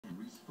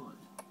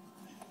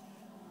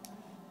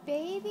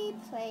Baby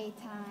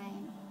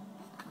playtime.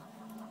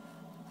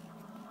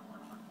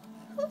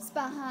 Who's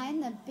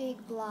behind the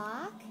big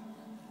block?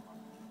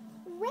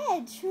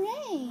 Red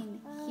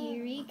train.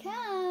 Here he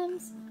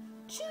comes.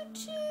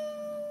 Choo-choo.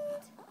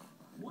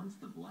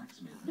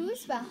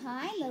 Who's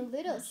behind the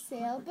little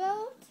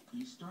sailboat?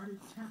 He started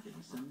tapping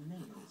some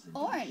nails.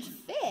 Orange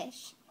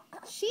fish.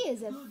 She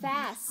is a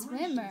fast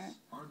swimmer.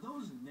 Are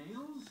those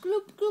nails?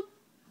 Gloop, gloop.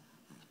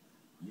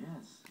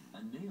 Yes,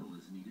 a nail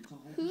is needed to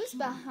hold. Who's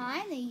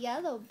behind the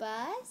yellow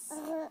bus?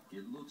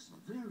 It looks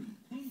very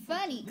painful.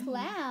 Funny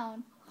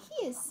clown.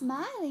 He is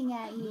smiling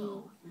at you.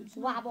 No, it's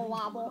not Wobble, painful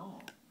wobble. at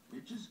all.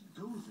 It just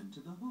goes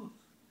into the hoof.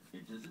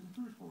 It doesn't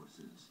hurt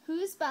horses.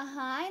 Who's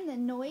behind the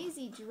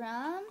noisy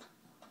drum?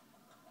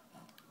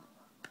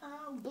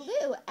 Ouch!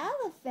 Blue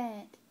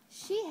elephant.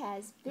 She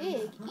has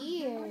big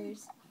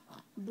ears.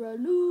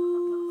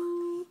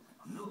 Braloo.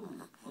 No,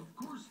 of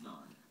course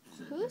not.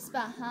 Who's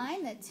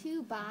behind the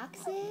two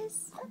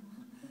boxes?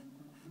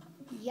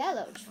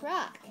 Yellow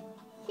truck.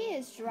 He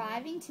is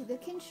driving to the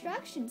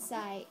construction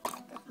site.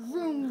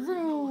 Vroom,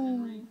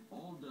 vroom.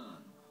 All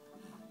done.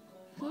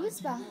 Who's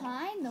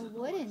behind the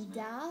wooden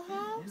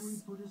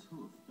dollhouse? Put his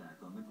hoof back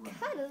on the ground.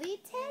 Cuddly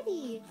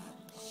Teddy.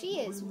 She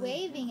is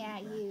waving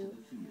at you.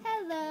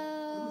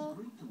 Hello.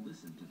 Great to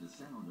listen to the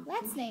sound of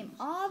Let's name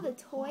all the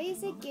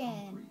toys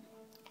again.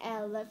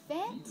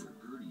 Elephant,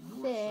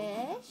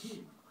 fish,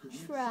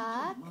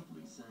 truck,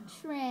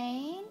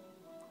 train,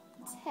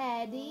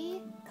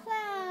 teddy,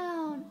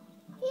 clown.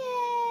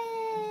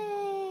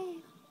 Yay!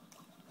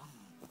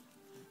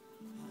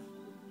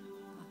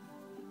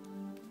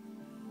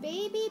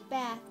 Baby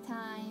bath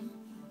time.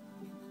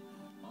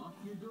 Off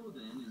you go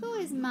then. Who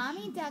is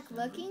Mommy Duck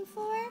looking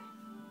for?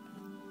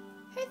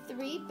 Her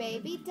 3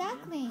 baby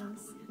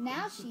ducklings.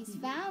 Now she's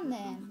found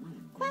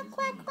them. Quack,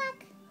 quack,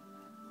 quack.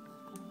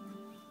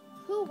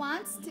 Who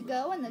wants to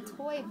go in the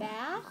toy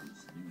bath?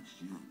 New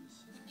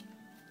shoes.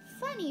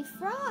 Funny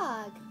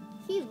frog.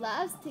 He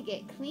loves to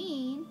get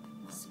clean.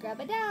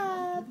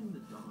 Scrub-a-dub. Giving the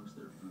dogs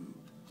their food.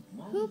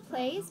 Who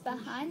plays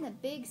behind the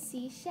big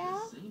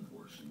seashell? Same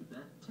horseshoe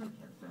that Tech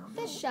had found.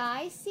 The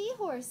shy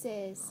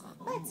seahorses.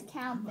 Let's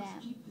count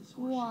them.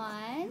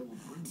 1,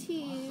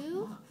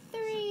 2, 3.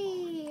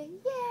 Yay!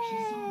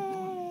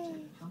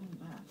 Coming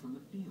back from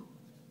the field.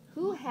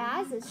 Who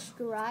has a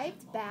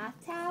striped bath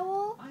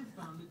towel? I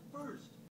found it first.